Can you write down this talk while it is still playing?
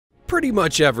Pretty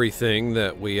much everything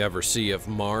that we ever see of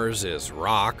Mars is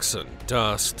rocks and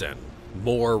dust and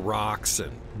more rocks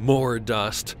and more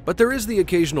dust. But there is the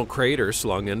occasional crater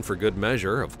slung in for good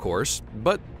measure, of course,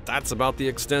 but that's about the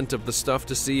extent of the stuff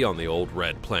to see on the old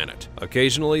red planet.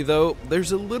 Occasionally, though,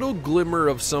 there's a little glimmer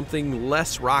of something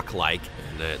less rock-like,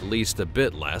 and at least a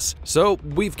bit less. So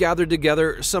we've gathered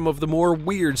together some of the more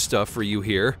weird stuff for you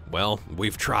here. Well,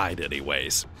 we've tried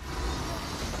anyways.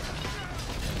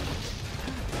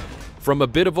 From a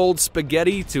bit of old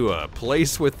spaghetti to a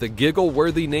place with the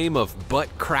giggle-worthy name of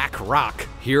Butt Crack Rock,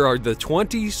 here are the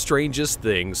 20 strangest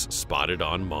things spotted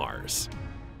on Mars.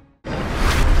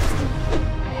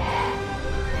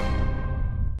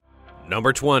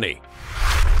 Number 20.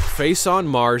 Face on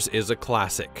Mars is a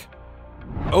classic.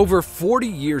 Over 40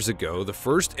 years ago, the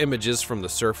first images from the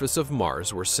surface of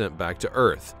Mars were sent back to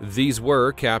Earth. These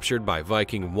were captured by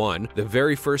Viking 1, the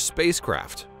very first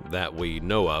spacecraft, that we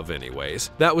know of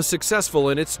anyways, that was successful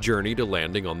in its journey to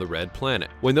landing on the red planet.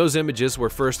 When those images were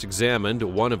first examined,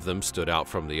 one of them stood out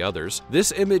from the others.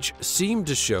 This image seemed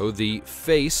to show the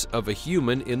face of a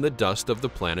human in the dust of the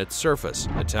planet's surface.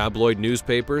 The tabloid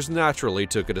newspapers naturally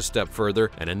took it a step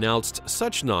further and announced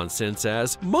such nonsense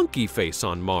as monkey face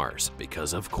on Mars,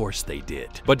 because of course they did.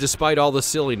 But despite all the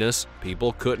silliness,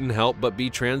 people couldn't help but be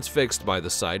transfixed by the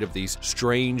sight of these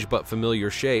strange but familiar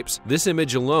shapes. This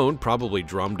image alone probably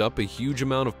drummed up a huge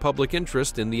amount of public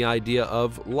interest in the idea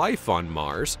of life on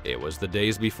Mars. It was the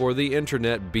days before the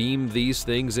internet beamed these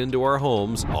things into our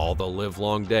homes all the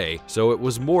livelong day, so it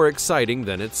was more exciting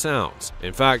than it sounds.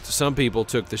 In fact, some people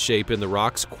took the shape in the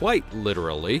rocks quite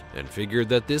literally and figured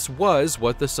that this was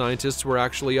what the scientists were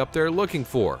actually up there looking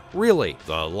for. Really,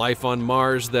 the life on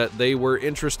Mars that they were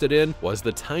interested in was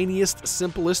the tiniest,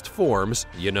 simplest forms,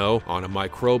 you know, on a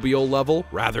microbial level,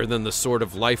 rather than the sort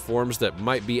of life forms that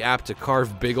might be apt to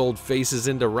carve big old faces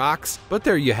into rocks. But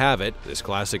there you have it. This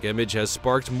classic image has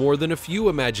sparked more than a few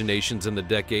imaginations in the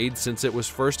decades since it was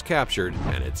first captured,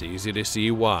 and it's easy to see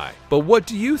why. But what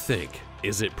do you think?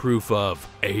 Is it proof of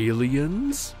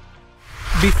aliens?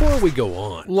 Before we go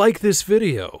on, like this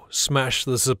video, smash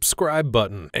the subscribe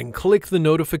button, and click the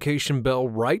notification bell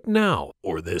right now,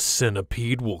 or this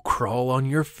centipede will crawl on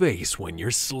your face when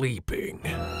you're sleeping.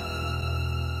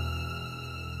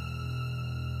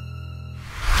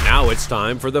 Now it's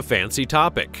time for the fancy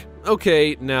topic.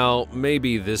 Okay, now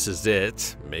maybe this is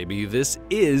it. Maybe this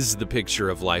is the picture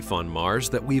of life on Mars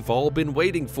that we've all been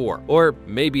waiting for. Or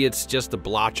maybe it's just a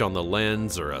blotch on the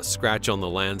lens or a scratch on the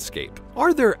landscape.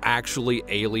 Are there actually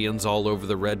aliens all over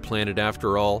the red planet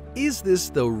after all? Is this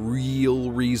the real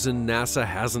reason NASA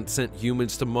hasn't sent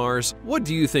humans to Mars? What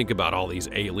do you think about all these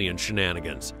alien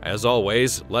shenanigans? As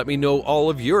always, let me know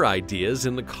all of your ideas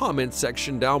in the comment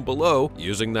section down below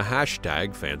using the hashtag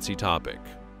 #FancyTopic.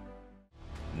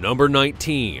 Number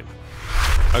 19.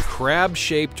 A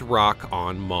crab-shaped rock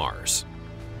on Mars.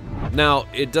 Now,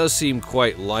 it does seem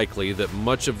quite likely that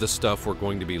much of the stuff we're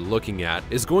going to be looking at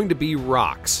is going to be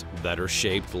rocks that are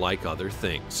shaped like other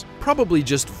things. Probably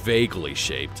just vaguely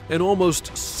shaped, and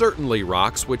almost certainly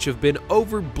rocks which have been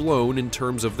overblown in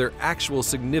terms of their actual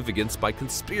significance by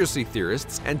conspiracy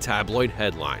theorists and tabloid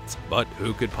headlines. But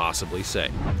who could possibly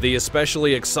say? The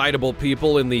especially excitable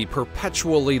people in the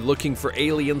perpetually looking for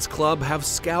aliens club have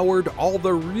scoured all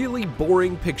the really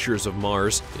boring pictures of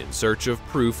Mars in search of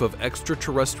proof of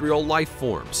extraterrestrial life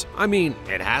forms. I mean,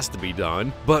 it has to be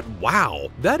done, but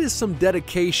wow, that is some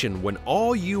dedication when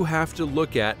all you have to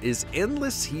look at is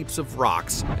endless heaps of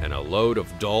rocks and a load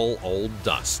of dull old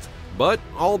dust. But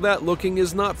all that looking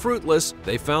is not fruitless.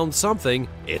 They found something.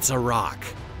 It's a rock.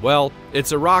 Well,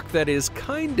 it's a rock that is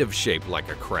kind of shaped like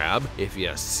a crab if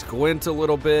you squint a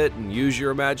little bit and use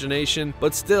your imagination,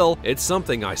 but still, it's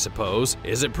something, I suppose.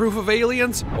 Is it proof of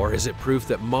aliens, or is it proof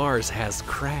that Mars has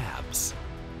crabs?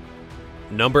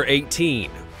 Number 18.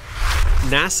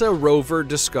 NASA rover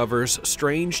discovers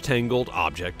strange tangled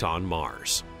object on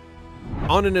Mars.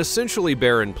 On an essentially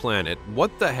barren planet,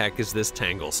 what the heck is this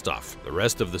tangle stuff? The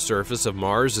rest of the surface of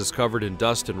Mars is covered in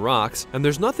dust and rocks, and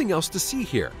there's nothing else to see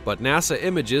here. But NASA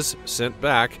Images sent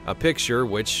back a picture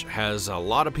which has a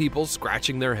lot of people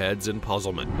scratching their heads in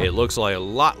puzzlement. It looks a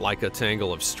lot like a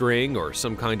tangle of string or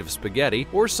some kind of spaghetti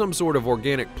or some sort of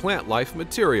organic plant life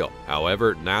material.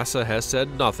 However, NASA has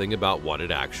said nothing about what it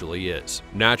actually is.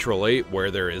 Naturally, where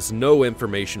there is no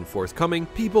information forthcoming,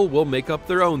 people will make up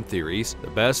their own theories. The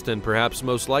best and perhaps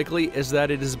most likely is that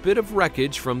it is a bit of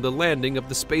wreckage from the landing of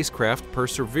the spacecraft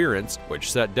Perseverance, which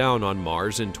set down on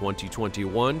Mars in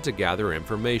 2021 to gather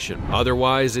information.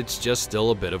 Otherwise, it's just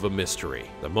still a bit of a mystery.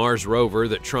 The Mars rover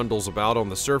that trundles about on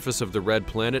the surface of the red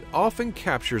planet often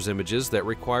captures images that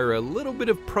require a little bit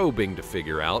of probing to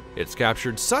figure out. It's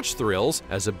captured such thrills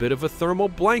as a bit of a thermal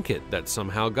blanket that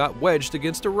somehow got wedged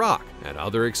against a rock, and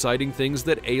other exciting things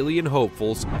that alien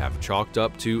hopefuls have chalked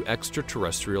up to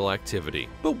extraterrestrial activity.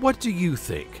 But what do you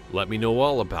think? Let me know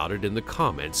all about it in the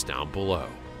comments down below.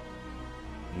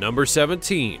 Number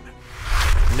 17.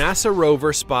 NASA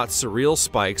rover spots surreal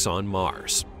spikes on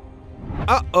Mars.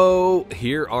 Uh-oh,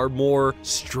 here are more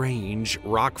strange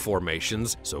rock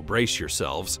formations, so brace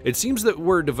yourselves. It seems that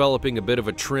we're developing a bit of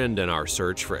a trend in our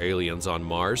search for aliens on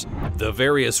Mars. The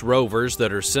various rovers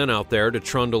that are sent out there to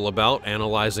trundle about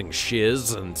analyzing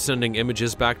shiz and sending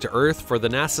images back to Earth for the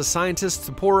NASA scientists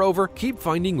to pore over keep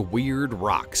finding weird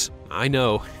rocks. I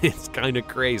know, it's kind of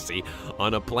crazy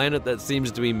on a planet that seems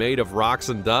to be made of rocks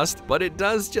and dust, but it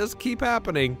does just keep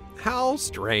happening. How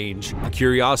strange. The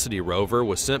Curiosity rover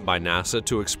was sent by NASA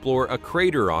to explore a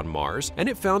crater on Mars, and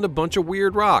it found a bunch of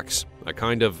weird rocks, a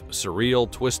kind of surreal,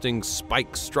 twisting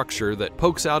spike structure that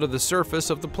pokes out of the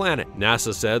surface of the planet.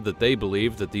 NASA said that they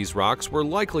believed that these rocks were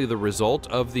likely the result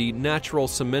of the natural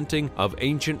cementing of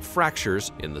ancient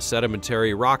fractures in the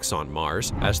sedimentary rocks on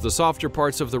Mars. As the softer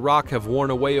parts of the rock have worn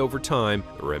away over time,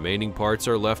 the remaining parts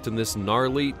are left in this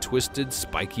gnarly, twisted,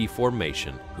 spiky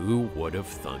formation. Who would have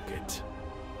thunk it?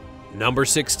 Number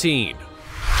 16.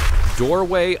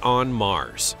 Doorway on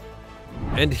Mars.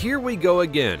 And here we go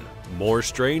again. More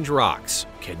strange rocks.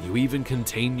 Can you even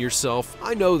contain yourself?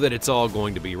 I know that it's all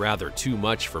going to be rather too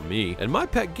much for me, and my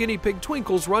pet guinea pig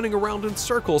Twinkle's running around in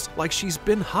circles like she's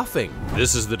been huffing.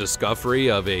 This is the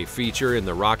discovery of a feature in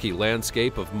the rocky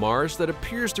landscape of Mars that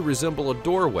appears to resemble a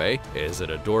doorway. Is it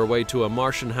a doorway to a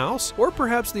Martian house? Or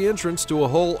perhaps the entrance to a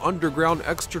whole underground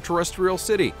extraterrestrial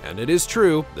city? And it is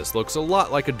true, this looks a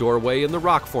lot like a doorway in the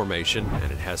rock formation,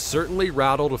 and it has certainly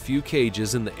rattled a few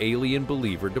cages in the alien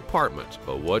believer department.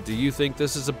 But what do you think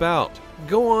this is about?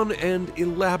 Go on and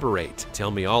elaborate. Tell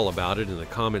me all about it in the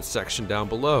comments section down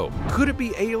below. Could it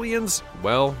be aliens?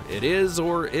 Well, it is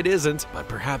or it isn't, but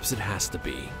perhaps it has to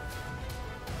be.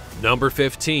 Number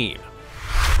 15.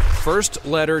 First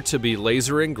letter to be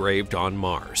laser engraved on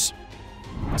Mars.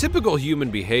 Typical human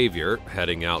behavior,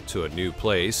 heading out to a new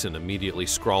place and immediately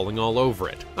scrawling all over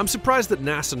it. I'm surprised that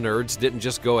NASA nerds didn't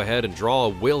just go ahead and draw a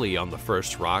willy on the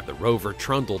first rock the rover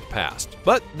trundled past.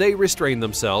 But they restrained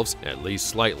themselves, at least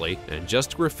slightly, and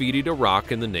just graffitied a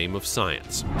rock in the name of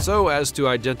science, so as to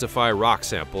identify rock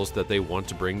samples that they want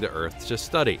to bring to Earth to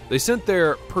study. They sent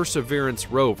their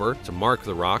Perseverance rover to mark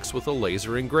the rocks with a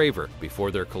laser engraver before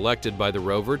they're collected by the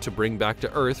rover to bring back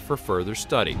to Earth for further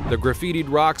study. The graffitied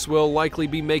rocks will likely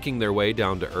be making their way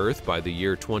down to Earth by the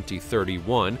year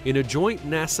 2031 in a joint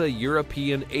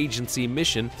NASA-European agency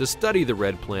mission to study the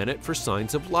red planet for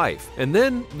signs of life. And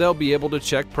then they'll be able to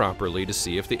check properly to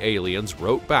see if the aliens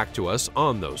wrote back to us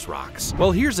on those rocks.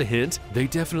 Well, here's a hint, they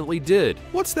definitely did.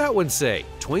 What's that one say?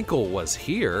 Twinkle was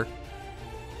here.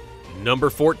 Number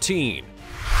 14.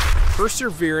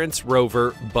 Perseverance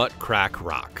rover butt crack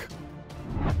rock.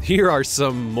 Here are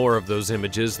some more of those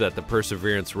images that the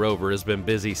Perseverance rover has been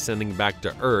busy sending back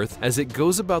to Earth as it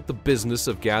goes about the business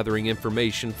of gathering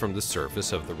information from the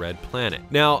surface of the red planet.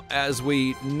 Now, as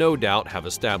we no doubt have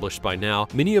established by now,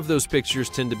 many of those pictures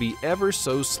tend to be ever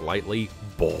so slightly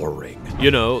boring. You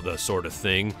know, the sort of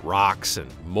thing, rocks and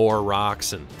more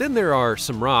rocks, and then there are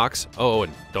some rocks. Oh,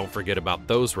 and don't forget about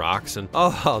those rocks, and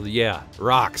oh yeah,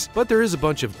 rocks. But there is a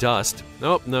bunch of dust.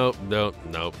 Nope,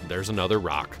 there's another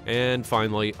rock. And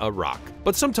finally, a rock.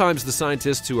 But sometimes the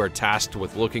scientists who are tasked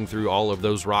with looking through all of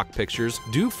those rock pictures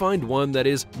do find one that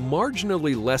is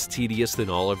marginally less tedious than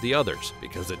all of the others,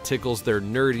 because it tickles their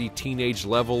nerdy teenage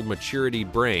level maturity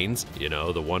brains. You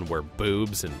know, the one where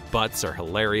boobs and butts are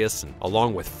hilarious, and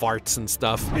along with farts and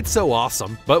stuff. It's so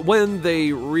awesome. But when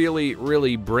they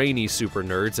really brainy super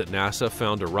nerds at NASA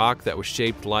found a rock that was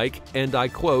shaped like, and I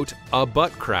quote, a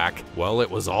butt crack, well,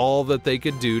 it was all that they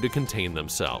could do to contain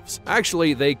themselves.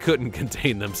 Actually, they couldn't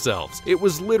contain themselves. It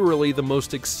was literally the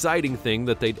most exciting thing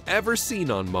that they'd ever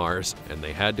seen on Mars, and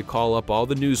they had to call up all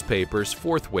the newspapers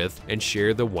forthwith and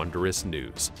share the wondrous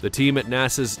news. The team at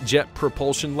NASA's Jet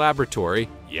Propulsion Laboratory,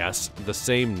 yes, the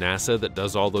same NASA that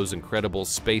does all those incredible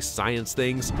space science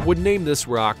things, would name this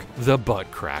rock the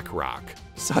Butt Crack Rock.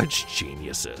 Such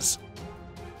geniuses.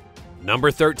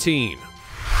 Number 13.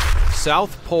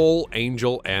 South Pole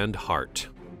Angel and Heart.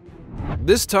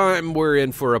 This time we're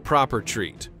in for a proper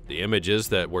treat. The images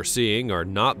that we're seeing are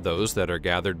not those that are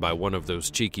gathered by one of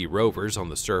those cheeky rovers on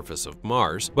the surface of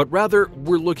Mars, but rather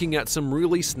we're looking at some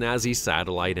really snazzy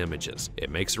satellite images. It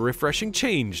makes a refreshing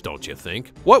change, don't you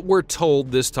think? What we're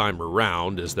told this time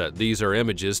around is that these are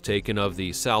images taken of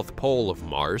the south pole of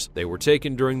Mars. They were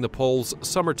taken during the pole's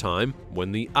summertime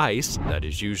when the ice, that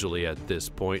is usually at this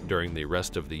point during the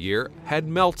rest of the year, had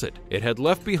melted. It had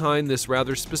left behind this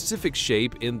rather specific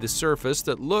shape in the surface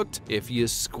that looked, if you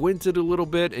squinted a little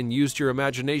bit and used your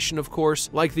imagination of course,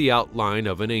 like the outline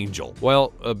of an angel.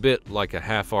 Well, a bit like a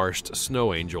half-arsed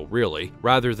snow angel really,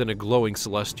 rather than a glowing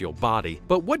celestial body.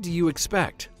 But what do you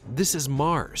expect? This is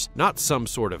Mars, not some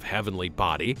sort of heavenly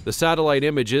body. The satellite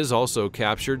images also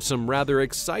captured some rather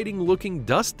exciting-looking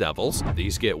dust devils.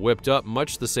 These get whipped up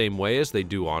much the same way as they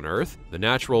do on Earth. The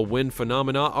natural wind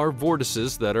phenomena are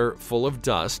vortices that are full of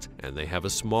dust, and they have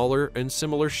a smaller and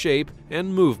similar shape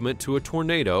and movement to a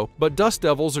tornado, but dust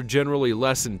devils are generally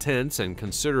less intense and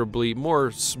considerably more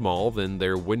small than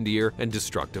their windier and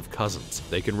destructive cousins.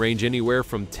 They can range anywhere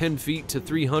from 10 feet to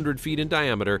 300 feet in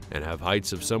diameter and have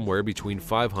heights of somewhere between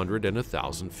 500 and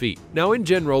 1,000 feet. Now, in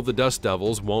general, the dust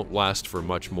devils won't last for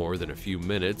much more than a few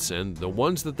minutes, and the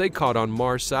ones that they caught on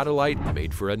Mars satellite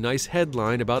made for a nice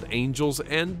headline about angels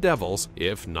and devils,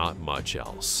 if not much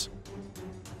else.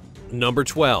 Number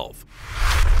 12.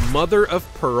 Mother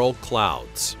of pearl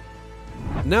clouds.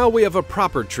 Now we have a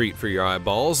proper treat for your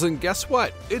eyeballs, and guess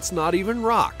what? It's not even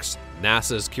rocks.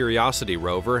 NASA's Curiosity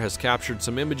rover has captured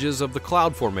some images of the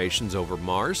cloud formations over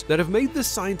Mars that have made the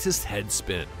scientists' head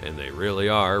spin, and they really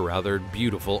are rather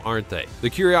beautiful, aren't they? The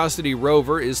Curiosity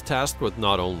rover is tasked with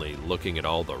not only looking at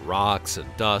all the rocks and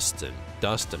dust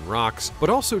and rocks,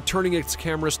 but also turning its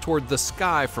cameras toward the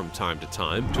sky from time to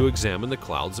time to examine the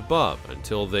clouds above.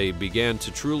 Until they began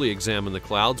to truly examine the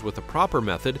clouds with a proper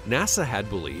method, NASA had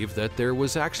believed that there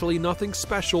was actually nothing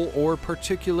special or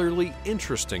particularly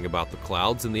interesting about the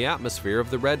clouds in the atmosphere of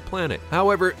the red planet.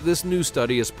 However, this new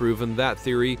study has proven that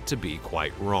theory to be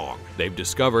quite wrong. They've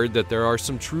discovered that there are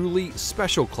some truly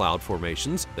special cloud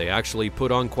formations. They actually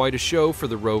put on quite a show for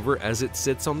the rover as it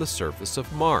sits on the surface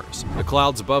of Mars. The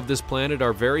clouds above this planet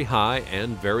are very high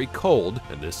and very cold,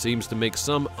 and this seems to make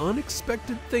some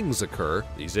unexpected things occur.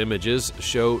 These images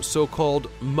show so-called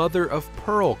mother of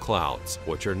pearl clouds,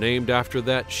 which are named after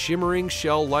that shimmering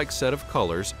shell-like set of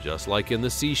colors, just like in the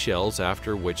seashells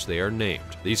after which they are named.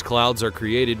 These clouds are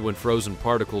created when frozen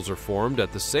particles are formed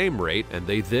at the same rate, and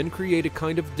they then create a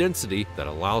kind of density that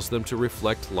allows them to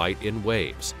reflect light in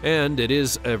waves. And it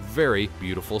is a very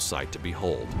beautiful sight to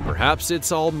behold. Perhaps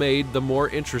it's all made the more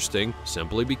interesting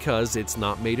simply because it's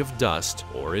not made of dust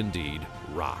or indeed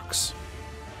rocks.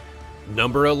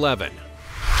 Number 11.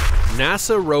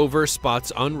 NASA rover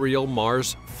spots unreal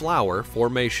Mars flower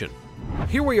formation.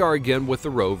 Here we are again with the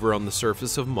rover on the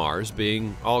surface of Mars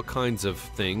being all kinds of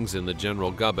things in the general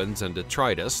gubbins and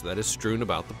detritus that is strewn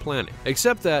about the planet.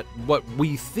 Except that what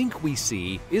we think we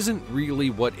see isn't really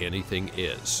what anything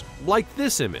is. Like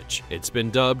this image. It's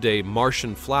been dubbed a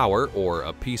Martian flower or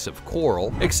a piece of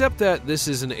coral, except that this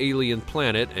is an alien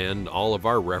planet and all of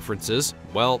our references,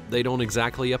 well, they don't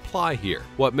exactly apply here.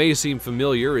 What may seem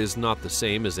familiar is not the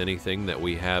same as anything that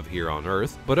we have here on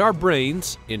Earth, but our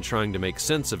brains, in trying to make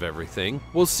sense of everything,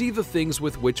 will see the things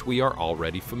with which we are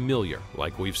already familiar.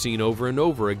 Like we've seen over and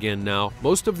over again now,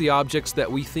 most of the objects that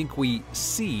we think we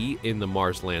see in the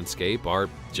Mars landscape are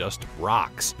just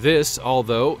rocks. This,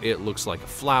 although it looks like a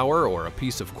flower or a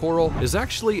piece of coral, is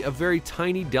actually a very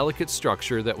tiny, delicate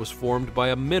structure that was formed by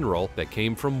a mineral that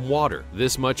came from water.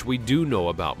 This much we do know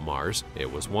about Mars. It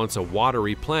was once a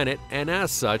watery planet, and as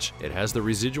such, it has the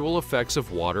residual effects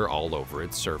of water all over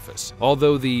its surface.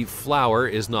 Although the flower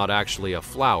is not actually a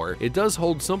flower, it does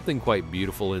hold something quite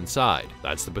beautiful inside.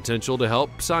 That's the potential to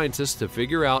help scientists to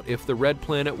figure out if the red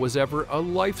planet was ever a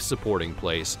life-supporting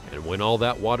place, and when all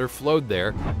that water flowed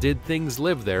there, did things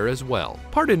live there as well?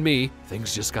 Pardon me,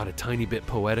 things just got a tiny bit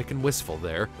poetic and wistful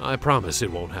there. I promise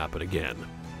it won't happen again.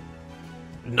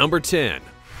 Number 10.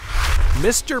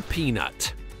 Mr.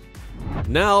 Peanut.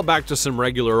 Now back to some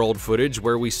regular old footage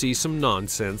where we see some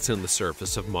nonsense in the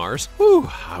surface of Mars. Whew,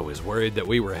 I was worried that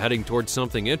we were heading towards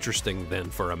something interesting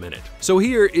then for a minute. So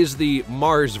here is the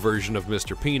Mars version of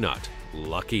Mr. Peanut.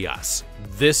 Lucky us.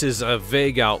 This is a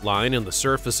vague outline in the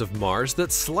surface of Mars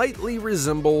that slightly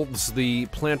resembles the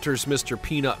Planters Mr.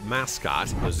 Peanut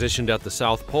mascot, positioned at the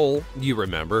South Pole. You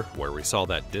remember, where we saw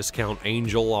that discount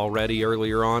angel already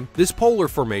earlier on? This polar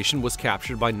formation was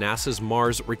captured by NASA's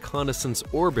Mars Reconnaissance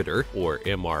Orbiter, or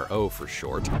MRO for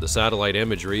short. The satellite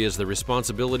imagery is the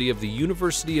responsibility of the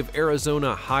University of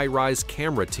Arizona High-Rise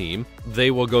Camera Team.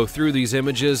 They will go through these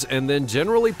images and then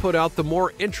generally put out the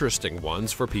more interesting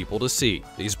ones for people to see.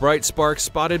 These bright sparks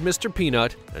spotted Mr.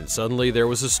 Peanut, and suddenly there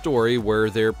was a story where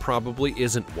there probably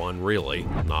isn't one really.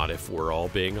 Not if we're all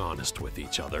being honest with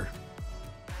each other.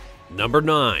 Number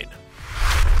 9.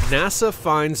 NASA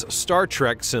finds Star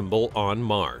Trek symbol on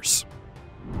Mars.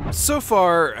 So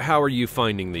far, how are you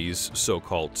finding these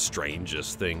so-called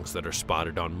strangest things that are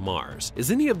spotted on Mars?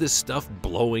 Is any of this stuff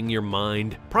blowing your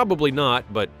mind? Probably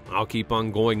not, but I'll keep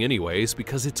on going anyways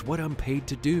because it's what I'm paid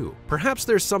to do. Perhaps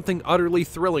there's something utterly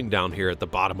thrilling down here at the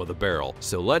bottom of the barrel,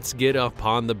 so let's get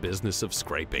upon the business of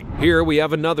scraping. Here we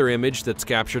have another image that's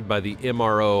captured by the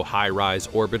MRO High-Rise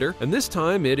Orbiter, and this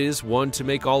time it is one to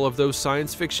make all of those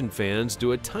science fiction fans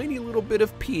do a tiny little bit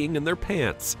of peeing in their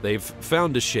pants. They've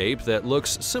found a shape that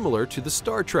looks similar to the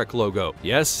Star Trek logo.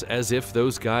 Yes, as if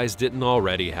those guys didn't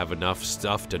already have enough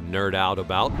stuff to nerd out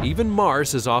about, even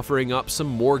Mars is offering up some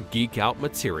more geek-out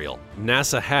material.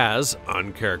 NASA has,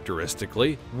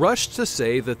 uncharacteristically, rushed to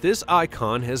say that this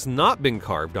icon has not been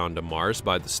carved onto Mars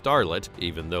by the starlet,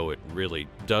 even though it really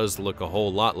does look a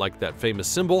whole lot like that famous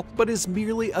symbol, but is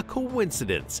merely a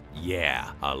coincidence.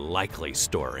 Yeah, a likely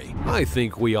story. I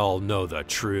think we all know the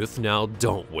truth now,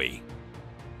 don't we?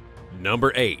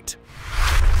 Number 8.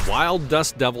 Wild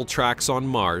dust devil tracks on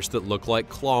Mars that look like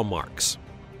claw marks.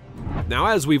 Now,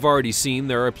 as we've already seen,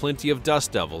 there are plenty of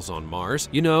dust devils on Mars.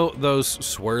 You know, those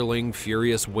swirling,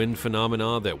 furious wind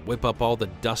phenomena that whip up all the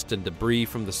dust and debris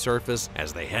from the surface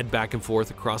as they head back and forth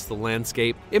across the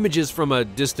landscape. Images from a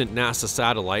distant NASA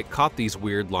satellite caught these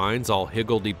weird lines all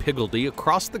higgledy-piggledy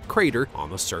across the crater on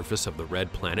the surface of the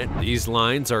red planet. These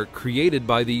lines are created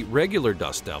by the regular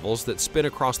dust devils that spin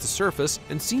across the surface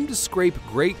and seem to scrape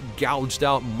great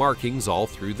gouged-out markings all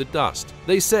through the dust.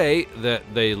 They say that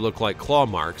they look like claw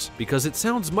marks because it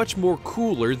sounds much more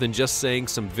cooler than just saying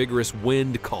some vigorous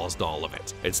wind caused all of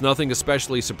it. It's nothing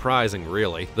especially surprising,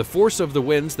 really. The force of the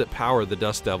winds that power the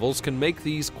dust devils can make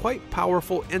these quite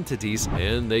powerful entities,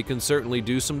 and they can certainly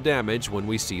do some damage when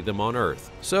we see them on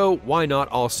Earth. So why not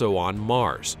also on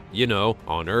Mars? You know,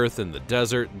 on Earth in the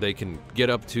desert, they can get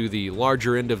up to the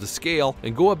larger end of the scale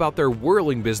and go about their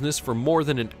whirling business for more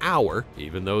than an hour.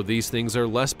 Even though these things are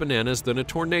less bananas than a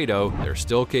tornado, they're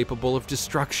still capable of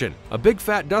destruction. A big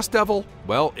fat dust devil?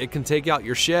 Well, it can take out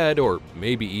your shed or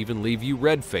maybe even leave you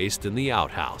red-faced in the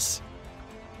outhouse.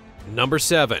 Number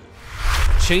 7.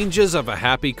 Changes of a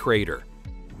happy crater.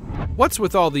 What's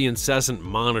with all the incessant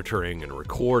monitoring and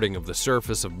recording of the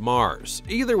surface of Mars,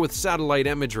 either with satellite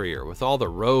imagery or with all the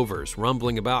rovers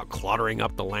rumbling about cluttering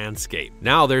up the landscape?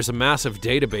 Now there's a massive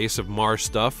database of Mars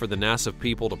stuff for the NASA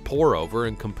people to pore over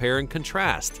and compare and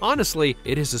contrast. Honestly,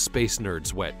 it is a space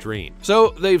nerd's wet dream. So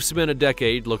they've spent a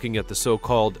decade looking at the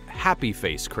so-called Happy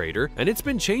Face crater, and it's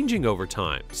been changing over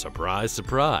time. Surprise,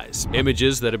 surprise.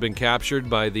 Images that have been captured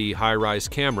by the High-Rise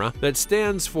camera, that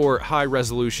stands for High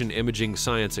Resolution Imaging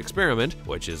Science Experiment,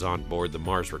 which is on board the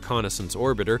Mars Reconnaissance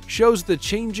Orbiter, shows the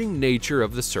changing nature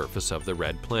of the surface of the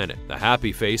red planet. The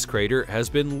Happy Face crater has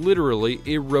been literally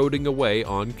eroding away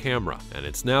on camera, and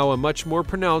it's now a much more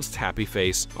pronounced happy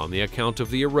face on the account of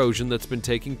the erosion that's been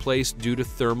taking place due to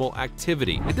thermal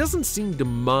activity. It doesn't seem to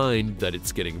mind that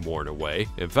it's getting worn away.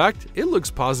 In fact, it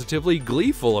looks positively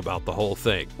gleeful about the whole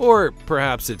thing. Or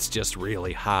perhaps it's just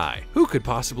really high. Who could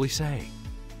possibly say?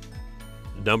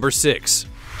 Number 6.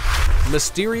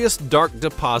 Mysterious dark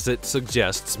deposit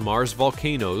suggests Mars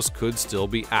volcanoes could still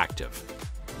be active.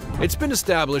 It's been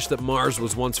established that Mars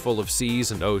was once full of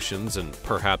seas and oceans and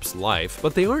perhaps life,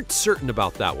 but they aren't certain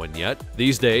about that one yet.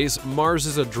 These days, Mars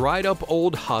is a dried-up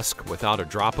old husk without a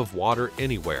drop of water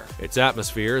anywhere. Its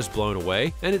atmosphere is blown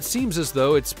away, and it seems as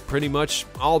though it's pretty much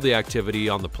all the activity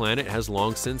on the planet has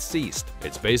long since ceased.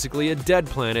 It's basically a dead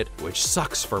planet, which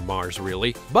sucks for Mars,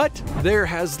 really. But there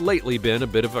has lately been a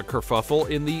bit of a kerfuffle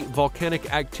in the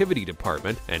volcanic activity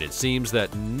department, and it seems that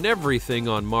everything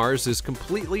on Mars is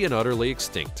completely and utterly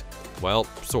extinct. Well,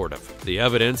 sort of. The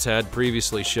evidence had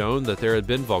previously shown that there had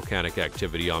been volcanic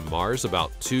activity on Mars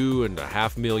about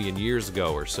 2.5 million years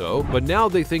ago or so, but now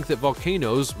they think that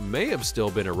volcanoes may have still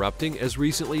been erupting as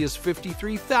recently as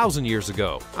 53,000 years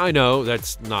ago. I know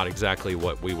that's not exactly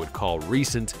what we would call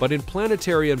recent, but in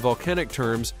planetary and volcanic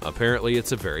terms, apparently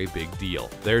it's a very big deal.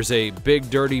 There's a big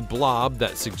dirty blob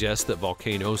that suggests that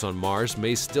volcanoes on Mars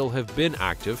may still have been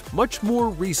active much more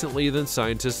recently than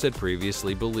scientists had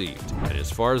previously believed. And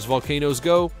as far as volcanoes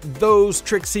go, those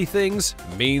tricksy things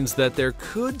means that there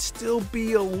could still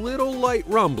be a little light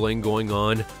rumbling going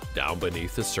on down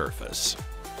beneath the surface.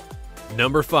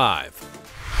 Number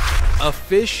 5. A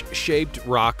fish-shaped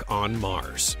rock on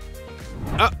Mars.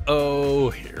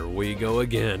 Uh-oh, here we go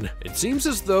again. It seems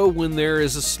as though when there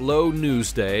is a slow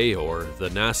news day or the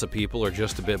NASA people are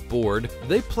just a bit bored,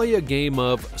 they play a game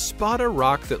of spot a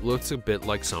rock that looks a bit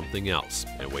like something else,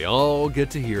 and we all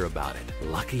get to hear about it.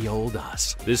 Lucky old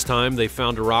us. This time they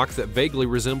found a rock that vaguely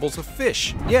resembles a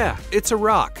fish. Yeah, it's a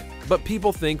rock, but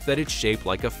people think that it's shaped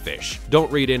like a fish.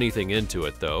 Don't read anything into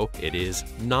it though. It is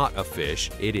not a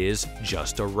fish, it is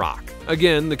just a rock.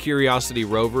 Again, the Curiosity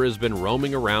rover has been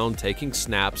roaming around taking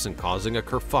snaps and causing a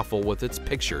kerfuffle with its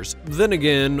pictures. Then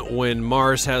again, when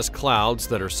Mars has clouds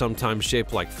that are sometimes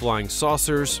shaped like flying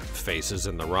saucers, faces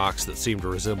in the rocks that seem to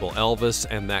resemble Elvis,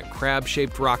 and that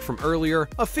crab-shaped rock from earlier,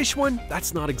 a fish one,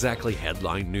 that's not exactly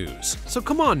headline news. So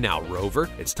come on now, rover,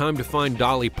 it's time to find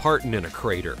Dolly Parton in a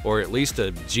crater, or at least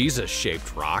a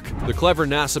Jesus-shaped rock. The clever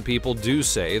NASA people do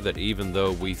say that even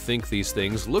though we think these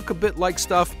things look a bit like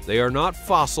stuff, they are not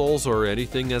fossils or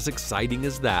anything as exciting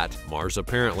as that. Mars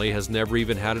apparently has never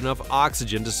even had enough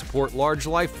oxygen to support large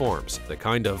life forms. The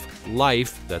kind of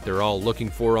life that they're all looking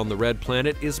for on the red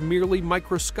planet is merely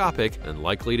microscopic and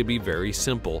likely to be very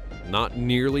simple, not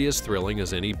nearly as thrilling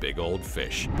as any big old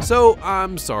fish. So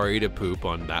I'm sorry to poop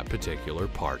on that particular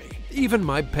party. Even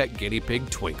my pet guinea pig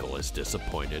Twinkle is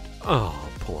disappointed. Oh,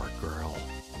 poor girl.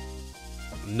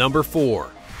 Number 4.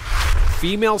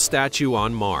 Female statue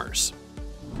on Mars.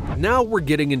 Now we're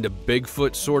getting into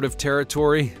Bigfoot sort of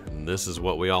territory. This is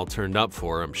what we all turned up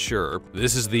for, I'm sure.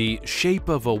 This is the shape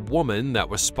of a woman that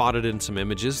was spotted in some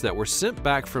images that were sent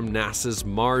back from NASA's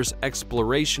Mars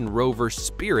exploration rover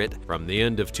Spirit from the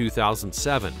end of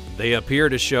 2007. They appear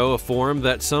to show a form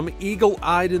that some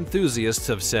eagle-eyed enthusiasts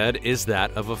have said is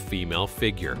that of a female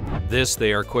figure. This,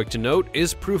 they are quick to note,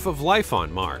 is proof of life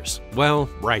on Mars. Well,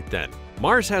 right then.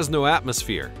 Mars has no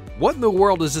atmosphere. What in the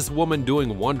world is this woman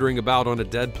doing wandering about on a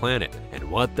dead planet? And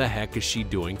what the heck is she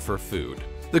doing for food?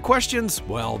 The questions,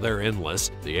 well, they're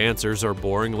endless. The answers are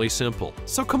boringly simple.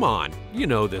 So come on, you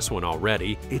know this one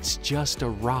already. It's just a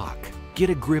rock.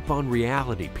 Get a grip on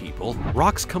reality, people.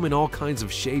 Rocks come in all kinds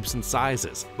of shapes and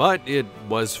sizes. But it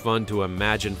was fun to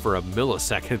imagine for a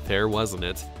millisecond there, wasn't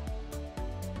it?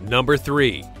 Number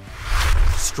 3.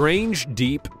 Strange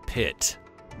deep pit.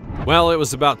 Well, it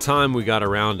was about time we got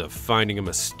around to finding a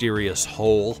mysterious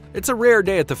hole. It's a rare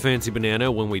day at the Fancy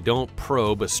Banana when we don't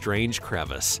probe a strange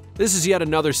crevice. This is yet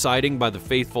another sighting by the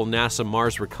faithful NASA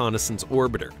Mars Reconnaissance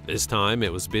Orbiter. This time,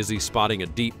 it was busy spotting a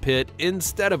deep pit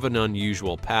instead of an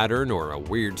unusual pattern or a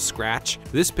weird scratch.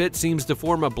 This pit seems to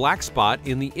form a black spot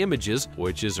in the images,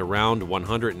 which is around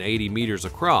 180 meters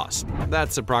across.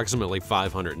 That's approximately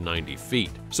 590 feet.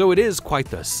 So it is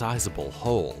quite the sizable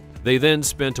hole. They then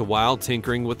spent a while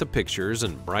tinkering with the pictures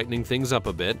and brightening things up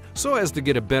a bit so as to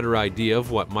get a better idea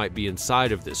of what might be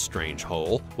inside of this strange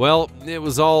hole. Well, it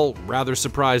was all rather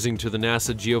surprising to the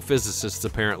NASA geophysicists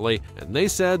apparently, and they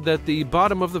said that the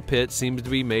bottom of the pit seemed to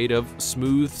be made of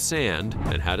smooth sand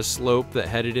and had a slope that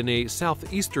headed in a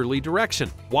southeasterly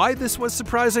direction. Why this was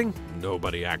surprising?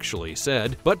 Nobody actually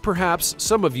said, but perhaps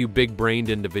some of you big-brained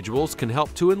individuals can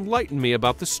help to enlighten me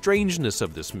about the strangeness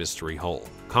of this mystery hole.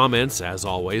 Comments, as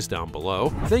always, down below.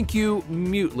 Thank you,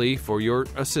 mutely, for your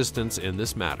assistance in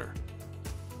this matter.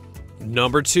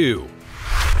 Number 2.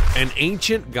 An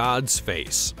ancient god's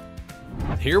face.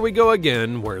 Here we go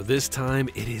again, where this time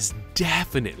it is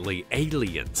definitely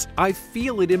aliens. I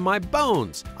feel it in my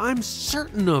bones. I'm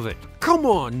certain of it. Come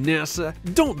on, NASA,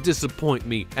 don't disappoint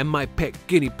me and my pet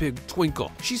guinea pig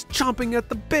Twinkle. She's chomping at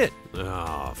the bit.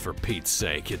 Oh, for Pete's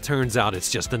sake, it turns out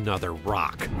it's just another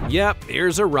rock. Yep,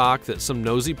 here's a rock that some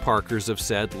nosy Parkers have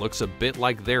said looks a bit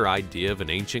like their idea of an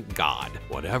ancient god.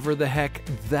 Whatever the heck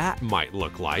that might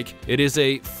look like. It is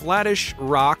a flattish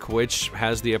rock which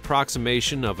has the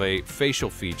approximation of a facial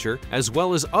feature as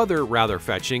well as other rather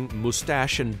fetching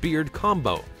mustache and beard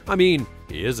combo. I mean,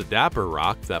 he is a dapper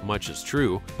rock, that much is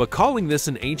true, but calling this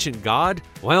an ancient god,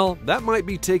 well, that might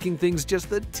be taking things just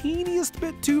the teeniest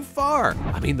bit too far.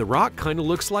 I mean, the rock kind of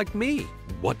looks like me.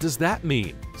 what does that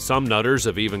mean? Some nutters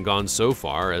have even gone so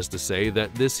far as to say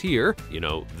that this here,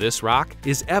 this rock,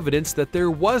 is evidence that there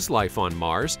was life on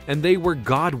Mars and they were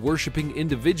God-worshipping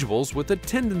individuals with a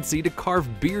tendency to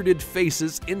carve bearded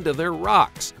faces into their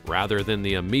rocks, rather than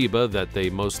the amoeba that they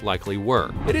most likely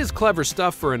were. It is clever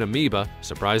stuff for an amoeba,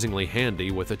 surprisingly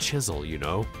handy with a chisel,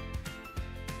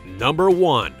 Number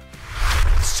 1.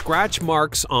 Scratch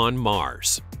marks on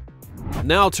Mars.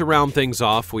 Now, to round things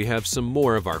off, we have some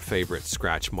more of our favorite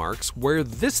scratch marks, where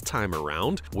this time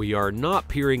around, we are not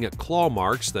peering at claw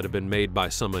marks that have been made by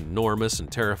some enormous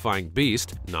and terrifying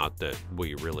beast, not that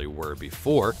we really were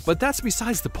before, but that's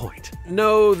besides the point.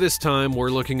 No, this time we're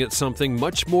looking at something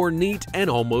much more neat and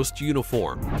almost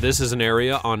uniform. This is an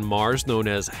area on Mars known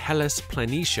as Hellas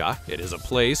Planitia. It is a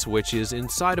place which is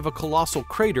inside of a colossal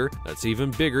crater that's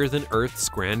even bigger than Earth's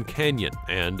Grand Canyon,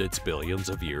 and it's billions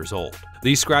of years old.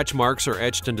 These scratch marks are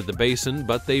etched into the basin,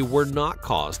 but they were not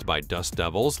caused by dust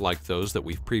devils like those that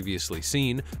we've previously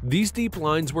seen. These deep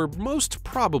lines were most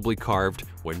probably carved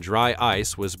when dry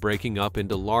ice was breaking up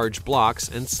into large blocks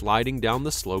and sliding down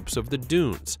the slopes of the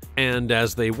dunes. And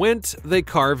as they went, they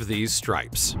carved these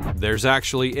stripes. There's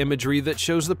actually imagery that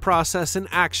shows the process in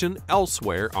action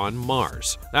elsewhere on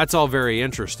Mars. That's all very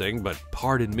interesting, but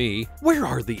pardon me, where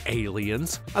are the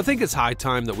aliens? I think it's high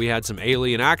time that we had some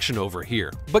alien action over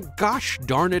here. But gosh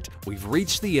darn it, we've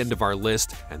reached the end of our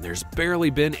list and there's barely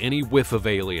been any whiff of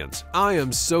aliens. I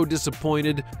am so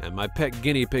disappointed, and my pet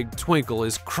guinea pig Twinkle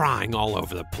is crying all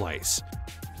over the place.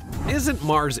 Isn't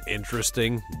Mars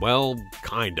interesting? Well,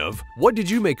 kind of. What did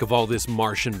you make of all this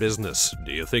Martian business?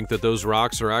 Do you think that those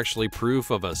rocks are actually proof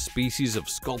of a species of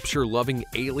sculpture-loving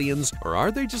aliens, or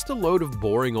are they just a load of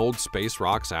boring old space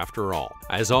rocks after all?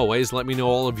 As always, let me know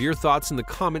all of your thoughts in the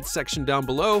comments section down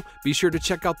below. Be sure to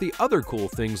check out the other cool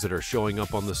things that are showing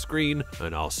up on the screen,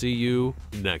 and I'll see you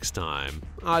next time.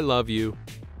 I love you.